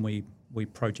back, and then we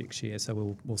project share.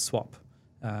 So we'll swap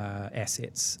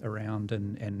assets around,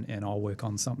 and I'll work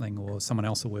on something, or someone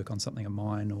else will work on something of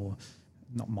mine, or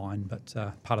not mine, but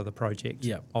part of the project.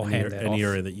 Yeah, I'll hand that off. An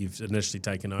area that you've initially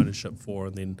taken ownership for,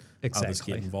 and then others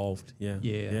get involved. Yeah.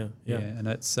 And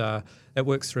it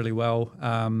works really well.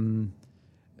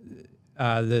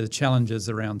 The challenges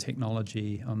around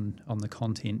technology on the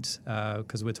content,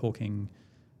 because we're talking,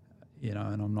 and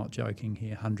I'm not joking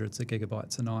here, hundreds of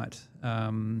gigabytes a night,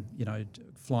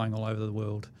 flying all over the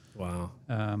world. Wow.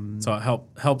 So it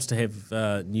helps to have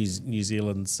New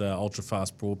Zealand's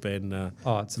ultra-fast broadband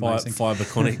it's amazing. fibre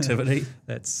connectivity.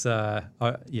 That's, I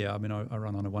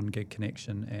run on a 1 gig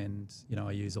connection, and,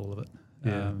 I use all of it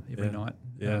every night.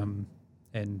 Yeah.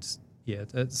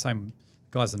 The same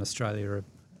guys in Australia are,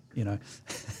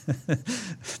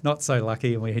 not so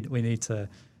lucky, and we need to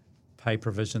pay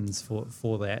provisions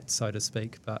for that, so to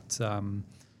speak. But,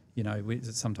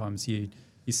 sometimes you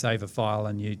save a file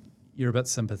and you're a bit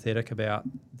sympathetic about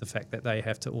the fact that they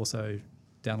have to also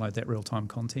download that real-time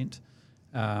content.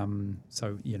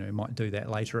 So, might do that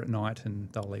later at night,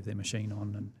 and they'll leave their machine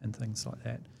on and things like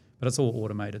that. But it's all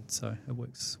automated, so it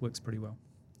works pretty well.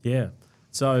 Yeah.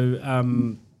 So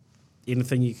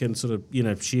anything you can sort of,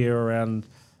 share around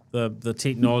the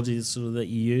technology sort of that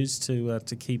you use to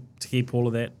keep all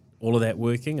of that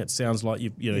working? It sounds like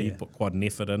you've put quite an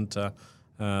effort into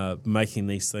making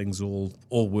these things all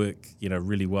work,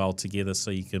 really well together,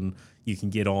 so you can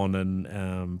get on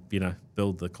and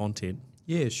build the content.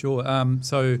 Yeah, sure.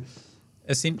 So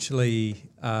essentially,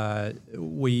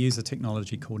 we use a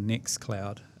technology called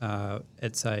Nextcloud.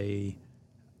 It's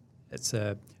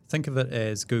a think of it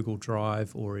as Google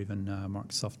Drive or even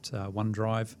Microsoft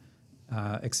OneDrive,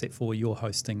 except for you're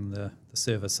hosting the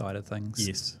server side of things.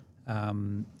 Yes.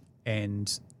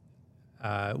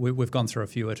 We've gone through a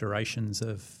few iterations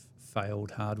of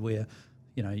failed hardware.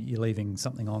 You're leaving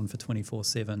something on for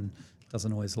 24/7.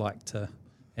 Doesn't always like to,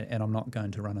 and I'm not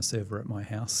going to run a server at my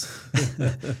house.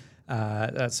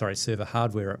 server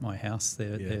hardware at my house.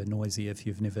 They're noisy if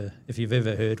you've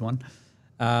ever heard one.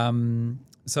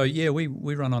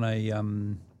 We run on a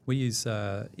we use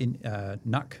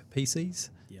NUC PCs.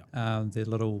 Yeah. They're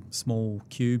little small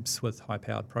cubes with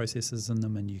high-powered processors in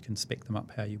them, and you can spec them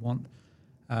up how you want.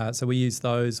 So we use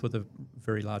those with a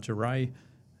very large array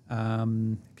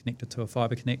connected to a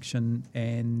fibre connection,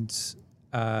 and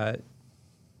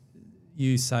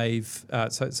you save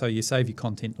you save your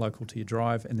content local to your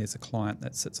drive, and there's a client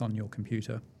that sits on your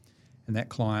computer, and that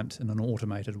client in an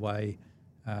automated way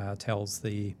tells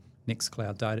the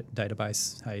Nextcloud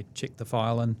database, hey, check the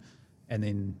file in, and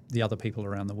then the other people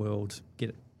around the world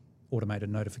get automated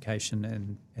notification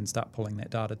and start pulling that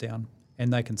data down,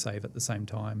 and they can save at the same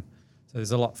time. So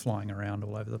there's a lot flying around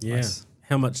all over the place.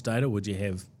 How much data would you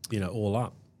have, all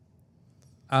up?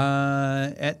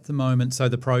 At the moment, so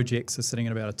the projects are sitting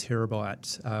at about 1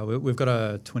 terabyte. We've got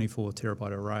a 24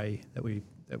 terabyte array that we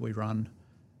run,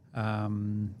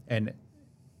 and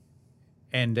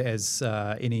as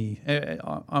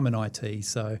I'm an IT,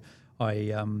 so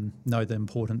I know the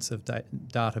importance of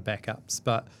data backups.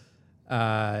 But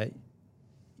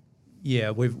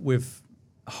we've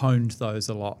honed those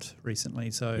a lot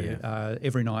recently. So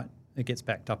every night it gets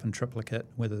backed up in triplicate,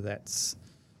 whether that's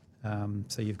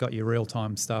so you've got your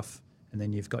real-time stuff, and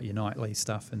then you've got your nightly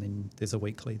stuff, and then there's a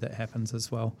weekly that happens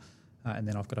as well. And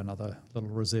then I've got another little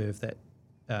reserve that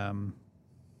I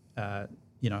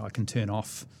can turn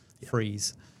off,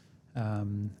 freeze.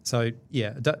 The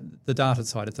data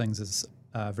side of things is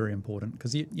very important,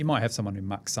 because you might have someone who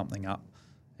mucks something up,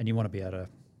 and you want to be able to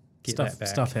get that back.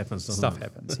 Stuff happens. Stuff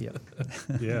happens. Yeah.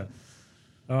 Yeah.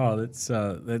 Oh,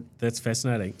 that's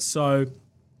fascinating. So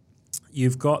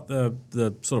you've got the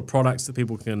sort of products that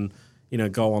people can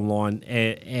go online,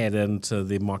 add into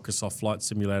the Microsoft Flight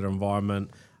Simulator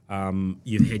environment.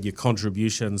 You've had your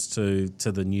contributions to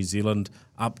the New Zealand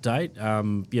update.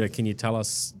 Can you tell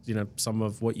us some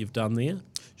of what you've done there?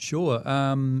 Sure.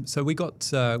 So we got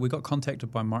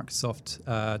contacted by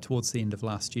Microsoft towards the end of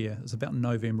last year. It was about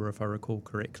November, if I recall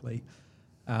correctly.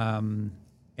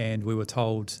 And we were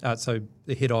told. So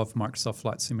the head of Microsoft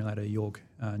Flight Simulator, Jörg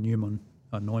Neumann.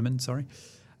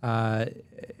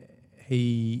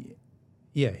 He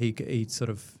sort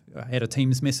of had a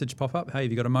Teams message pop up. Hey,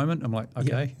 have you got a moment? I'm like,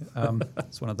 okay. Yeah.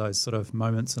 It's one of those sort of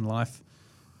moments in life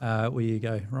where you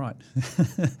go, right.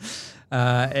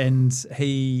 And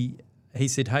he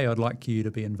said, hey, I'd like you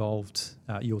to be involved,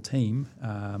 your team,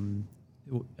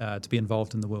 to be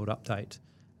involved in the World Update.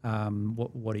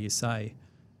 What do you say?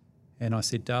 And I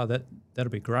said, that'll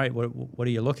be great. What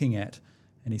are you looking at?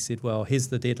 And he said, well, here's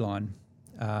the deadline.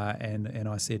 And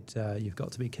I said, you've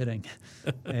got to be kidding.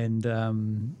 And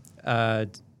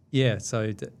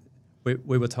so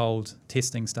we were told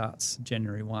testing starts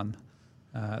January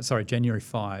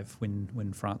 5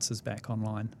 when France is back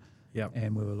online. Yep.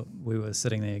 And we were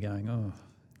sitting there going, oh.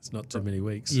 It's not too many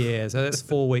weeks. Yeah, so that's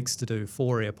 4 weeks to do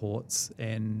 4 airports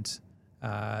and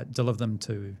deliver them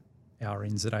to our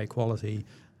NZA quality,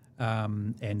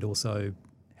 and also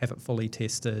have it fully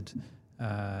tested,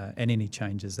 and any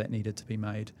changes that needed to be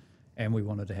made. And we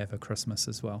wanted to have a Christmas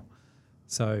as well.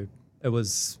 So it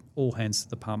was all hands to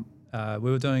the pump. We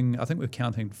were doing, I think we were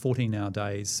counting 14-hour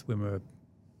days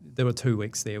there were 2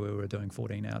 weeks there where we were doing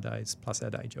 14-hour days plus our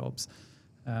day jobs.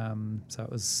 So it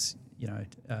was,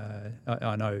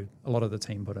 I know a lot of the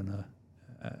team put in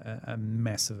a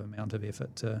massive amount of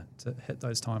effort to hit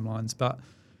those timelines, but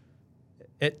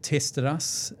it tested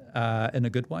us in a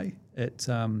good way. It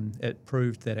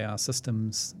proved that our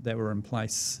systems that were in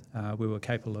place, we were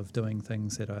capable of doing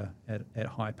things at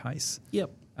high pace.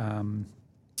 Yep. And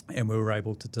we were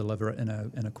able to deliver it in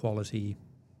a quality,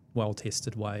 well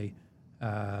tested way,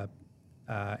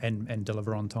 and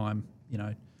deliver on time.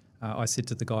 I said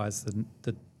to the guys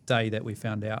the day that we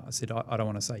found out, I said, I don't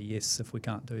want to say yes if we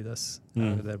can't do this.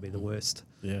 That'd be the worst.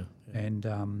 Yeah.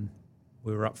 And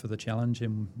we were up for the challenge,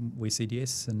 and we said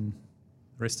yes, and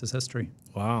the rest is history.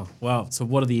 Wow. So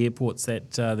what are the airports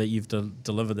that you've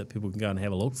delivered that people can go and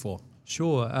have a look for?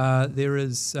 Sure. There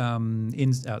is, I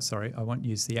won't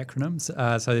use the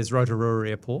acronyms. So there's Rotorua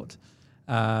Airport.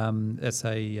 That's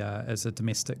a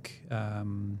domestic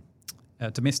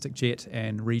jet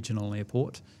and regional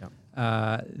airport. Yep.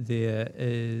 There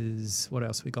is, what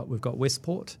else we got? We've got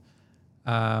Westport.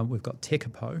 We've got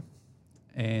Tekapo.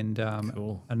 And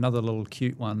cool. Another little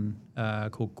cute one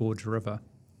called Gorge River,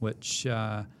 which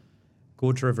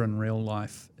Gorge River in real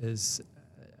life is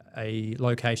a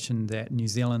location that New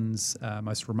Zealand's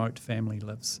most remote family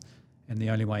lives, and the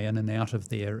only way in and out of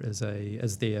there is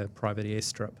their private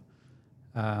airstrip.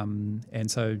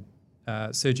 And so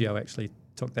Sergio actually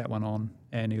took that one on,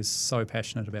 and he was so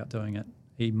passionate about doing it.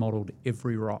 He modelled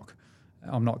every rock.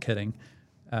 I'm not kidding.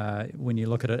 When you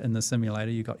look at it in the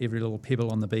simulator, you've got every little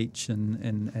pebble on the beach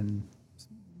and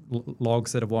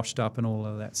logs that have washed up and all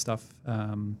of that stuff.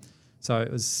 So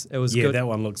it was good. Yeah, that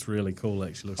one looks really cool.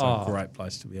 Actually, looks like a great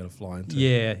place to be able to fly into.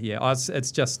 Yeah.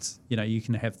 It's just, you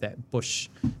can have that bush,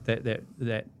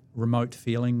 that remote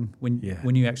feeling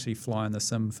when you actually fly in the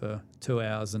sim for 2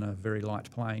 hours in a very light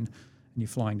plane, and you're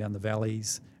flying down the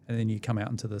valleys, and then you come out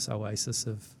into this oasis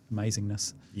of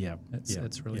amazingness. Yeah,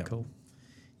 it's really cool.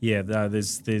 Yeah,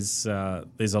 there's a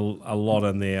lot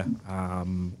in there.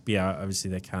 Obviously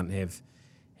they can't have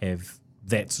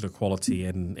that sort of quality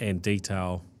and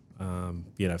detail,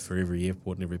 for every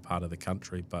airport in every part of the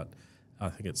country. But I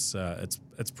think it's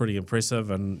pretty impressive,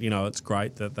 and it's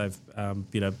great that they've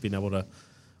been able to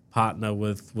partner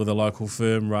with a local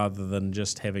firm rather than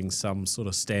just having some sort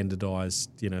of standardised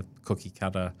cookie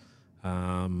cutter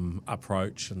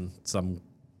approach and some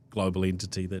global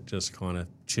entity that just kind of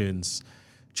churns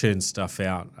stuff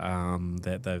out.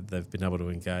 That they've been able to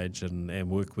engage and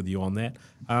work with you on that.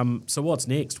 So what's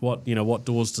next? What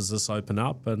doors does this open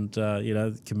up? And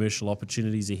commercial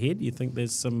opportunities ahead. You think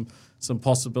there's some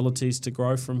possibilities to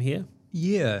grow from here?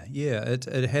 Yeah.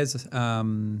 It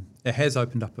has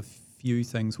opened up a few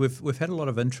things. We've had a lot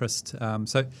of interest.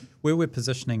 So where we're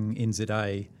positioning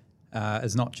NZA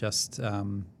is not just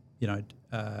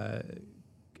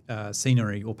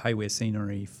scenery or payware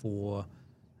scenery for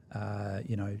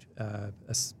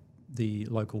the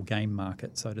local game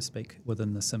market, so to speak,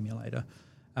 within the simulator.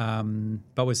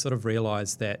 But we sort of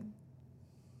realised that,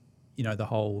 the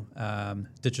whole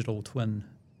digital twin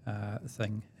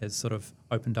thing has sort of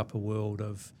opened up a world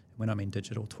of, when I mean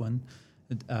digital twin,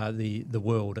 the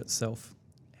world itself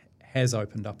has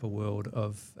opened up a world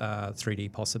of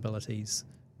 3D possibilities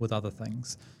with other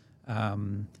things.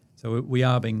 So we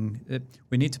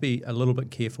need to be a little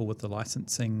bit careful with the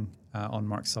licensing on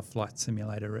Microsoft Flight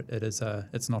Simulator.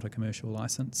 It's not a commercial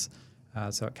license,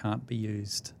 so it can't be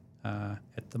used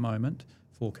at the moment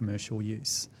for commercial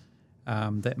use.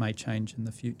 That may change in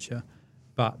the future,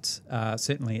 but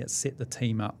certainly it's set the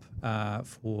team up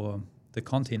for the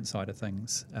content side of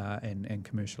things and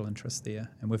commercial interest there.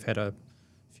 And we've had a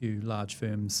few large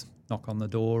firms knock on the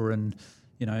door and,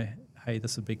 hey,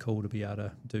 this would be cool to be able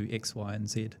to do X, Y, and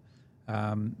Z.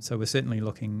 So we're certainly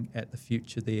looking at the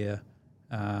future there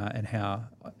and how,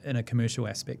 in a commercial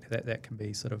aspect, that can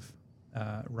be sort of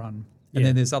run. And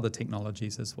then there's other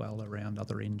technologies as well around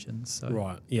other engines. So,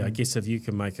 right. Yeah, I guess if you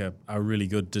can make a really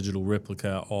good digital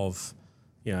replica of,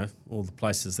 all the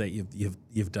places that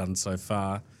you've done so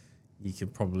far, you can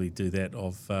probably do that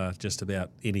of just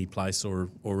about any place or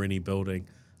any building.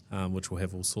 Which will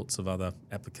have all sorts of other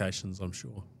applications, I'm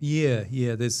sure. Yeah.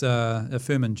 There's a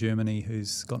firm in Germany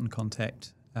who's got in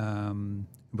contact.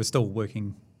 We're still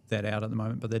working that out at the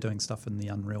moment, but they're doing stuff in the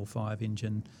Unreal 5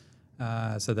 engine.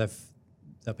 So they've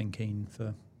been keen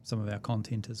for some of our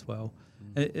content as well.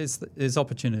 There's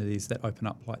opportunities that open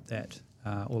up like that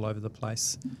all over the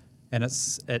place, and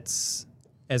it's because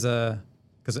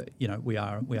we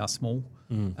are small.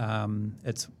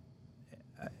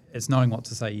 It's knowing what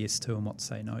to say yes to and what to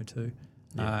say no to,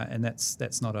 and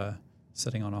that's not a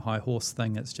sitting on a high horse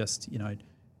thing. It's just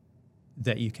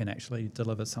that you can actually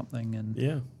deliver something and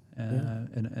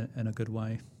in a good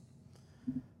way.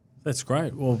 That's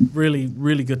great. Well, really,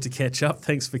 really good to catch up.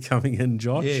 Thanks for coming in,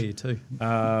 Josh. Yeah, you too.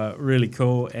 Really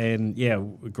cool, and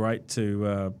great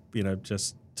to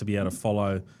just to be able to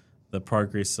follow the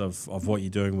progress of what you're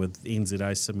doing with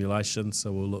NZA simulation.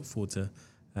 So we'll look forward to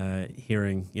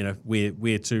hearing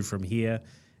where to from here,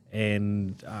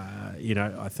 and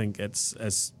I think it's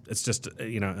just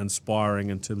inspiring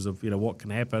in terms of what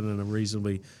can happen in a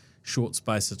reasonably short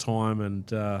space of time,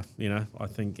 and I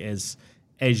think as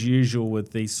usual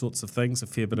with these sorts of things, a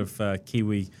fair bit of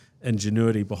Kiwi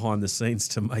ingenuity behind the scenes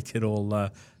to make it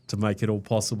all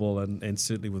possible, and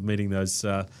certainly with meeting those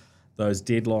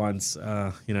deadlines,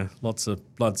 lots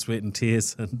of blood, sweat, and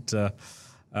tears, and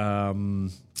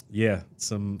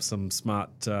some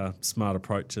smart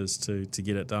approaches to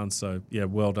get it done. So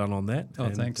well done on that. Oh,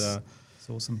 and, thanks. It's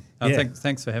awesome.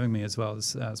 Thanks for having me as well.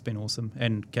 It's been awesome,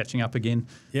 and catching up again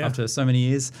after so many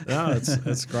years. No,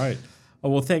 it's great. Oh,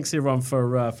 well, thanks everyone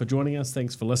for joining us.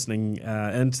 Thanks for listening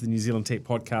into the New Zealand Tech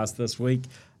Podcast this week.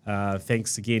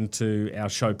 Thanks again to our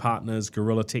show partners,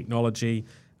 Gorilla Technology,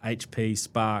 HP,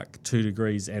 Spark, 2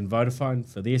 Degrees, and Vodafone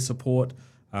for their support.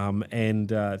 And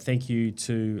thank you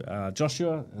to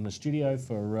Joshua in the studio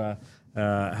for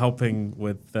helping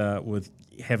with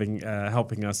helping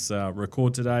us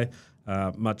record today.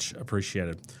 Much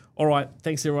appreciated. All right,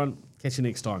 thanks everyone. Catch you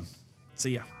next time.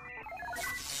 See ya.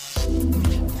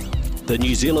 The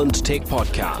New Zealand Tech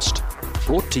Podcast,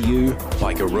 brought to you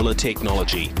by Gorilla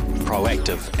Technology,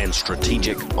 proactive and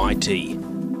strategic IT.